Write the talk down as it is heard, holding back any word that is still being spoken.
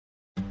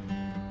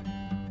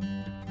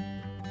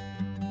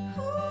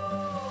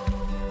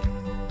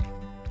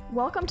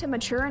Welcome to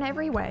Mature in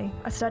Every Way,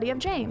 a study of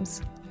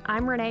James.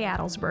 I'm Renee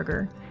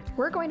Adelsberger.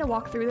 We're going to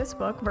walk through this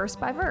book verse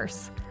by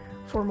verse.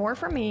 For more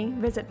from me,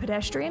 visit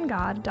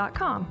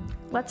pedestriangod.com.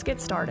 Let's get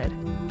started.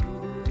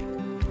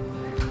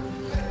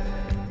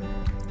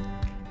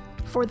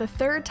 For the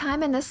third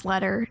time in this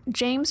letter,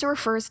 James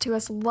refers to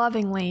us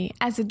lovingly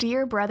as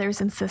dear brothers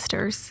and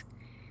sisters.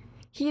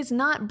 He is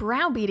not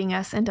browbeating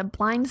us into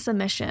blind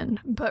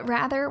submission, but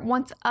rather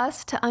wants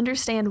us to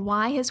understand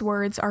why his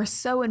words are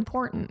so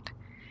important.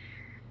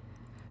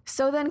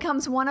 So then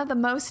comes one of the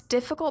most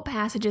difficult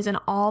passages in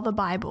all the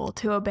Bible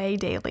to obey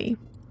daily.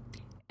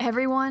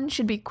 Everyone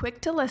should be quick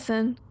to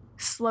listen,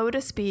 slow to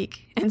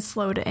speak, and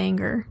slow to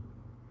anger.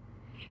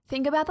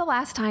 Think about the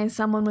last time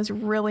someone was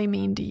really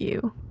mean to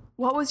you.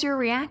 What was your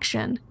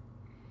reaction?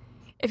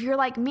 If you're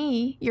like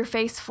me, your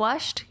face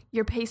flushed,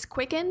 your pace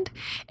quickened,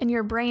 and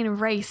your brain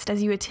raced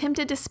as you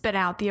attempted to spit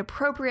out the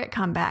appropriate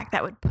comeback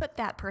that would put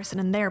that person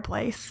in their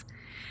place.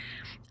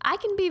 I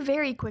can be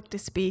very quick to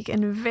speak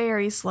and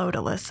very slow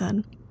to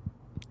listen.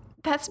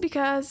 That's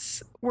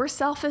because we're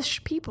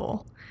selfish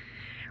people.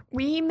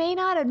 We may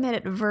not admit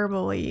it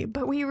verbally,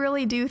 but we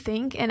really do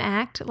think and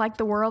act like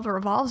the world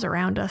revolves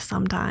around us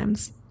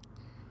sometimes.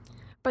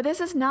 But this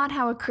is not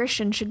how a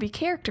Christian should be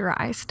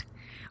characterized.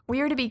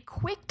 We are to be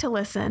quick to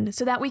listen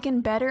so that we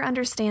can better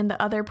understand the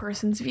other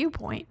person's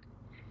viewpoint.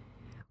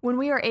 When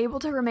we are able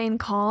to remain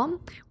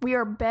calm, we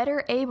are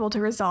better able to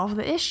resolve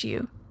the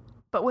issue.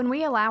 But when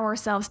we allow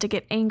ourselves to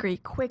get angry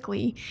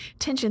quickly,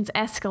 tensions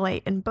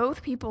escalate and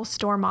both people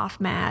storm off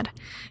mad.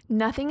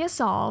 Nothing is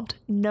solved,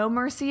 no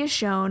mercy is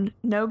shown,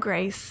 no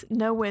grace,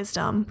 no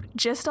wisdom,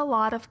 just a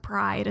lot of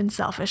pride and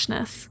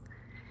selfishness.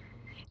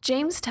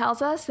 James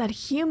tells us that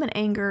human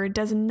anger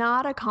does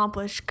not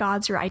accomplish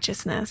God's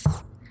righteousness.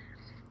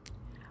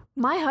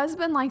 My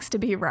husband likes to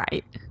be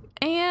right,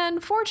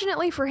 and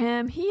fortunately for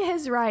him, he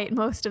is right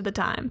most of the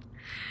time.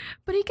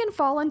 But he can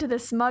fall into the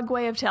smug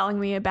way of telling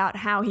me about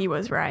how he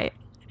was right.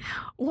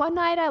 One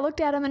night I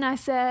looked at him and I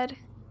said,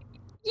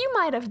 "You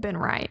might have been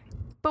right,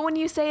 but when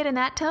you say it in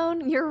that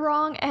tone, you're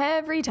wrong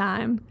every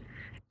time."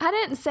 I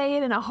didn't say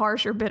it in a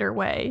harsh or bitter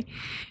way.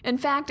 In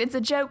fact, it's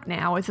a joke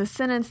now. It's a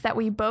sentence that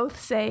we both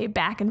say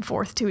back and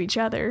forth to each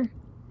other.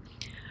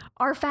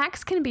 Our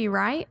facts can be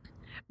right,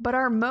 but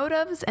our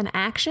motives and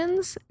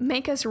actions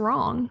make us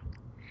wrong.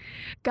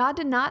 God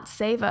did not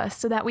save us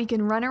so that we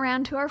can run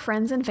around to our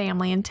friends and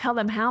family and tell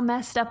them how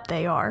messed up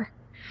they are.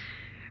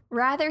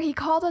 Rather, he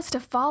called us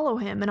to follow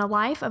him in a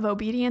life of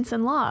obedience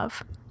and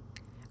love.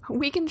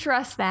 We can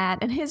trust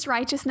that in his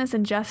righteousness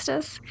and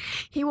justice,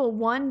 he will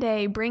one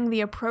day bring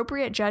the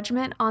appropriate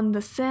judgment on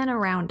the sin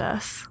around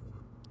us.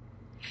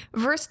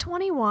 Verse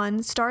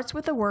 21 starts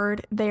with the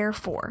word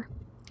therefore.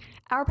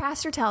 Our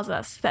pastor tells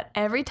us that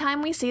every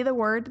time we see the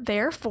word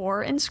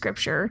therefore in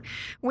Scripture,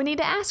 we need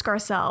to ask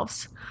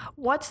ourselves,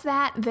 what's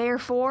that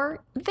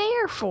therefore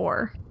there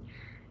for?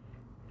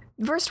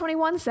 Verse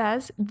 21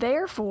 says,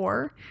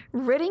 "Therefore,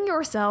 ridding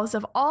yourselves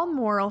of all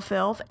moral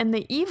filth and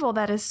the evil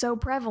that is so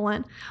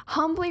prevalent,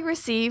 humbly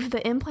receive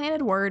the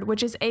implanted word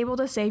which is able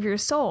to save your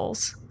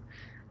souls."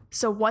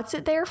 So what's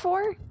it there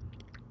for?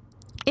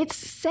 It's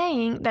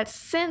saying that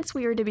since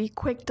we are to be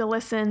quick to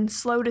listen,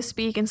 slow to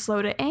speak, and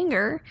slow to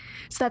anger,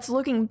 so that's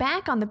looking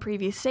back on the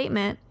previous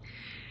statement,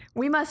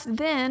 we must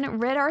then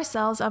rid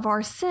ourselves of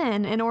our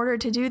sin in order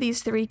to do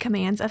these three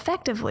commands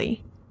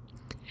effectively.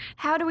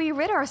 How do we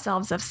rid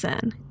ourselves of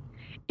sin?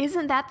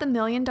 Isn't that the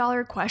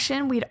million-dollar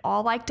question we'd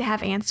all like to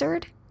have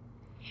answered?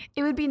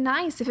 It would be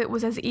nice if it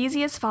was as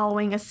easy as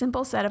following a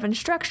simple set of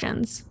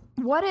instructions.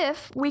 What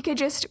if we could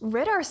just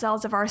rid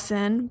ourselves of our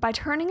sin by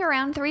turning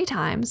around 3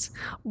 times,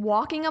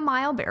 walking a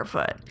mile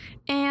barefoot,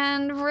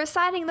 and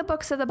reciting the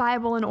books of the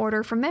Bible in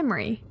order from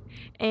memory?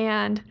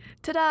 And,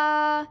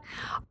 ta-da!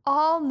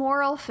 All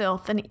moral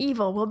filth and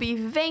evil will be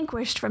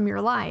vanquished from your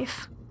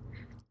life.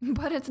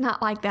 But it's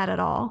not like that at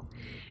all.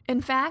 In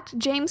fact,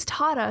 James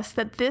taught us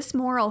that this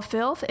moral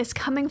filth is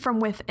coming from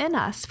within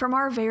us, from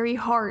our very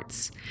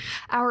hearts.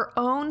 Our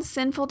own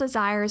sinful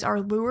desires are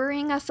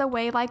luring us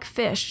away like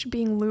fish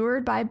being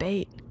lured by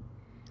bait.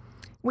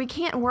 We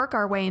can't work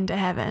our way into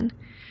heaven.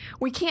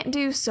 We can't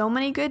do so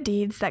many good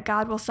deeds that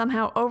God will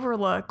somehow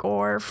overlook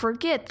or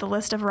forget the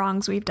list of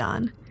wrongs we've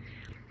done.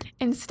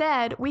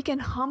 Instead, we can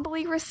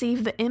humbly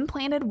receive the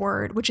implanted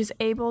word which is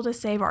able to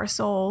save our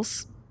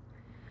souls.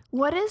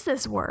 What is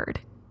this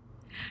word?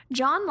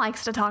 John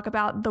likes to talk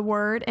about the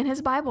word in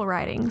his Bible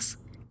writings.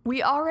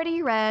 We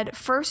already read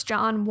 1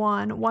 John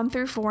 1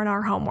 through 4 in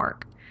our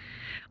homework.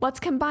 Let's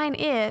combine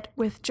it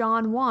with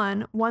John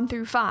 1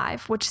 through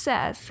 5, which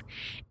says,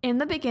 "In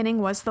the beginning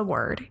was the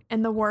Word,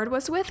 and the Word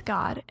was with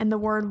God, and the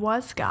Word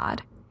was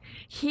God.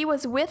 He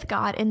was with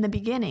God in the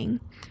beginning.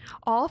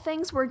 All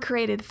things were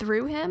created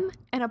through him,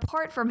 and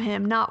apart from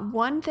him not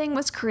one thing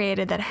was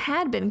created that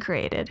had been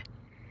created.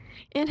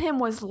 In him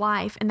was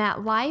life, and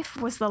that life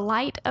was the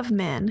light of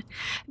men.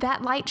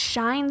 That light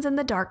shines in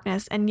the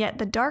darkness, and yet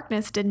the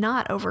darkness did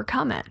not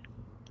overcome it."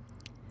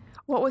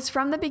 What was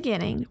from the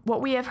beginning,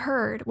 what we have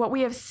heard, what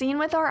we have seen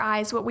with our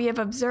eyes, what we have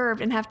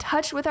observed and have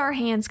touched with our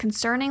hands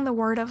concerning the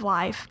word of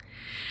life.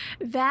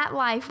 That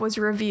life was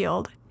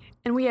revealed,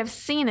 and we have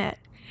seen it,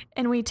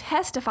 and we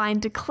testify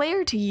and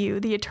declare to you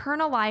the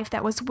eternal life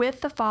that was with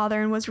the Father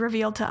and was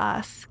revealed to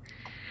us.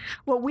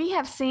 What we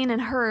have seen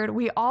and heard,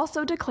 we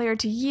also declare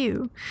to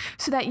you,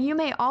 so that you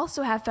may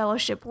also have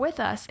fellowship with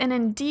us. And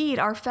indeed,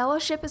 our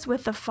fellowship is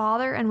with the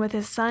Father and with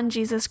his Son,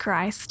 Jesus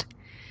Christ.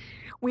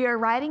 We are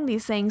writing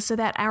these things so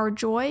that our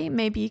joy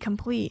may be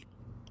complete.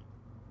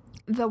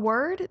 The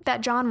word that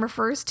John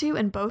refers to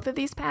in both of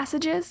these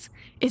passages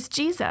is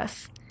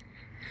Jesus.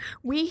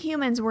 We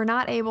humans were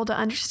not able to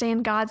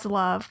understand God's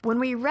love when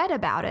we read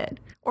about it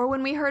or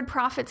when we heard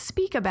prophets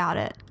speak about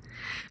it.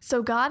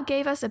 So God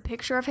gave us a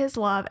picture of his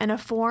love in a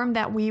form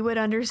that we would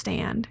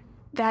understand.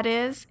 That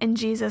is, in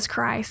Jesus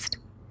Christ.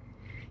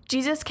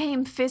 Jesus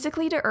came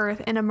physically to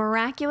earth in a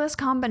miraculous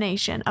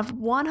combination of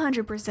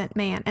 100%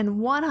 man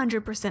and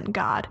 100%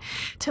 God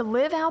to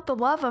live out the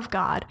love of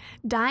God,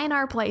 die in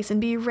our place,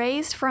 and be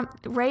raised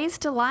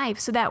to life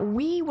so that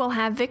we will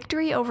have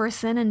victory over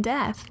sin and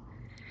death.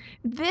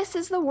 This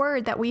is the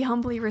word that we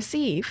humbly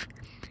receive.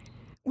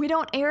 We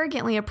don't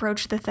arrogantly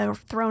approach the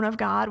throne of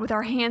God with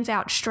our hands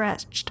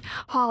outstretched,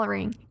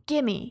 hollering,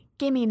 "Gimme,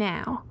 gimme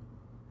now."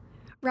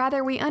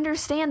 Rather, we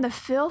understand the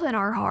filth in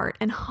our heart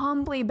and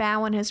humbly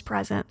bow in his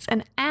presence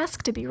and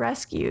ask to be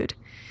rescued.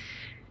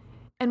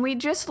 And we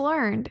just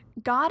learned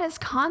God is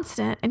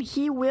constant and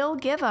he will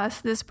give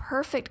us this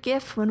perfect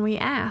gift when we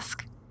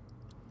ask.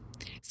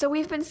 So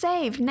we've been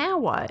saved. Now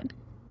what?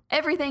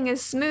 Everything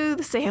is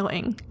smooth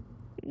sailing.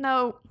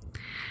 No.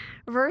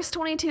 Verse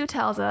 22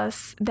 tells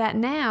us that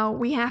now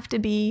we have to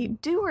be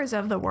doers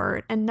of the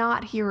word and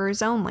not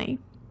hearers only.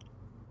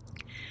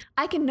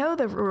 I can know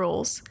the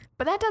rules,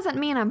 but that doesn't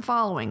mean I'm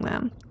following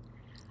them.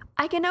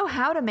 I can know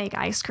how to make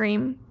ice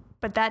cream,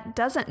 but that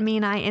doesn't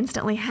mean I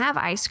instantly have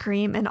ice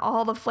cream in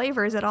all the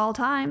flavors at all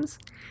times.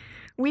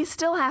 We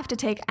still have to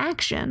take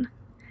action.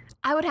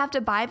 I would have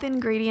to buy the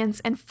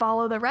ingredients and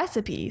follow the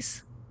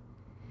recipes.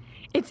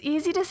 It's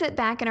easy to sit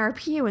back in our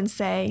pew and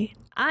say,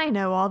 I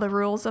know all the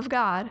rules of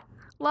God.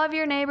 Love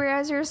your neighbor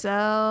as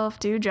yourself,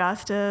 do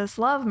justice,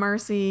 love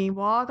mercy,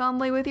 walk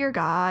humbly with your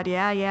God,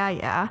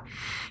 yeah.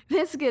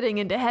 This getting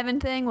into heaven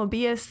thing will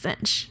be a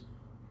cinch.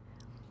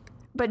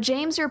 But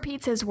James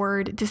repeats his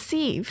word,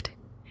 deceived.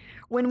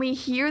 When we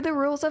hear the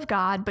rules of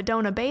God but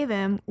don't obey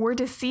them, we're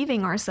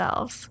deceiving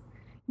ourselves.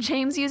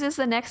 James uses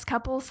the next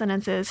couple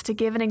sentences to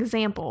give an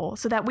example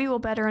so that we will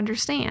better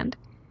understand.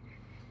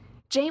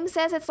 James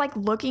says it's like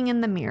looking in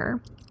the mirror,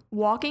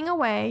 walking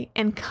away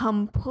and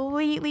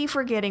completely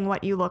forgetting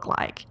what you look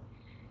like.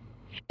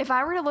 If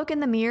I were to look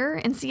in the mirror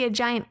and see a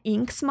giant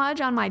ink smudge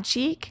on my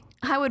cheek,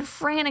 I would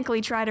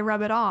frantically try to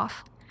rub it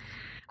off.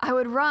 I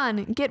would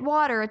run, get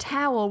water, a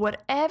towel,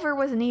 whatever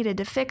was needed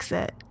to fix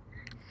it.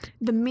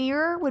 The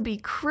mirror would be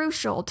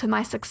crucial to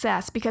my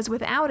success because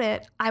without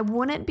it, I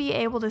wouldn't be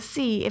able to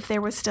see if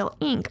there was still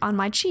ink on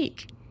my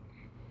cheek.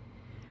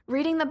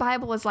 Reading the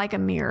Bible is like a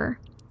mirror.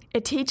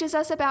 It teaches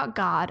us about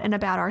God and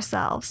about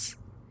ourselves.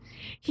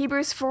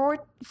 Hebrews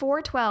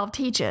 4:12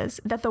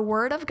 teaches that the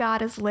word of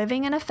God is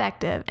living and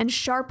effective and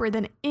sharper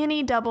than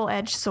any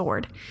double-edged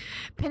sword,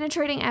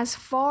 penetrating as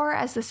far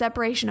as the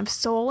separation of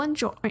soul and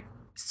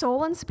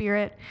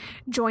spirit,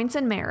 joints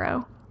and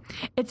marrow.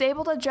 It's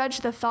able to judge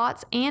the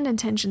thoughts and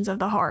intentions of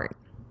the heart.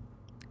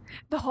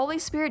 The Holy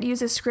Spirit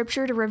uses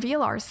Scripture to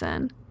reveal our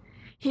sin.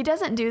 He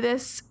doesn't do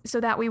this so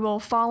that we will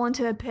fall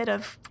into a pit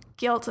of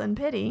guilt and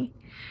pity,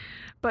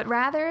 but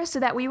rather so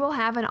that we will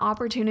have an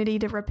opportunity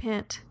to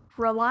repent,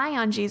 rely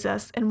on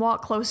Jesus, and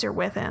walk closer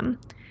with him.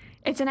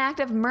 It's an act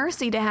of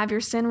mercy to have your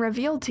sin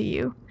revealed to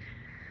you.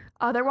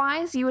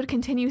 Otherwise, you would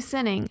continue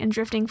sinning and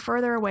drifting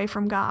further away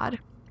from God.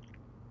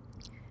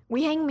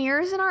 We hang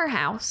mirrors in our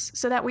house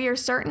so that we are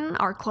certain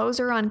our clothes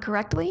are on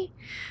correctly,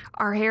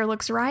 our hair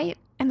looks right,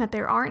 and that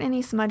there aren't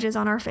any smudges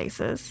on our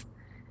faces.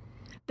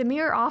 The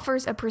mirror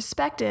offers a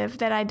perspective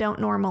that I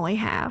don't normally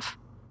have.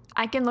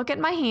 I can look at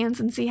my hands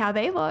and see how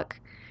they look,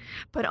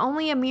 but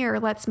only a mirror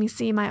lets me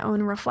see my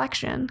own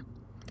reflection.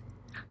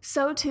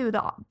 So too,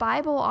 the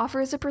Bible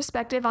offers a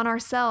perspective on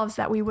ourselves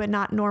that we would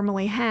not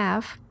normally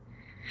have.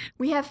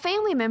 We have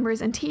family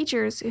members and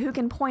teachers who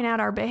can point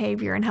out our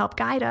behavior and help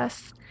guide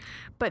us,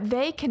 but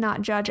they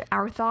cannot judge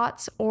our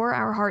thoughts or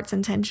our heart's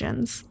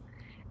intentions.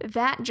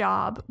 That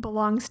job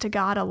belongs to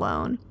God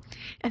alone,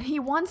 and he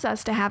wants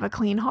us to have a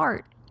clean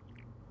heart.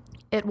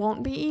 It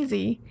won't be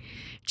easy.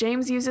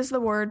 James uses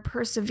the word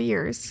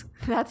perseveres.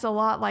 That's a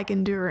lot like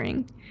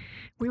enduring.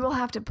 We will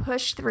have to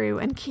push through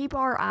and keep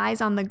our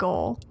eyes on the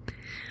goal.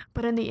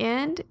 But in the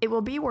end, it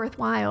will be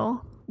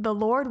worthwhile. The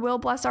Lord will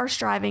bless our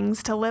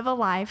strivings to live a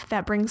life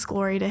that brings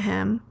glory to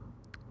him.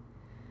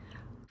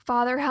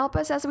 Father, help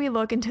us as we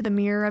look into the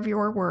mirror of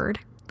your word.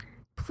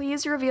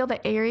 Please reveal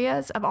the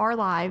areas of our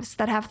lives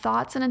that have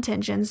thoughts and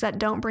intentions that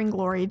don't bring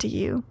glory to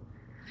you.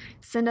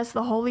 Send us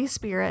the Holy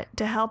Spirit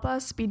to help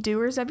us be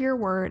doers of your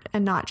word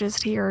and not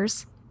just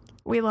hearers.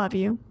 We love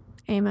you.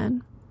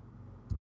 Amen.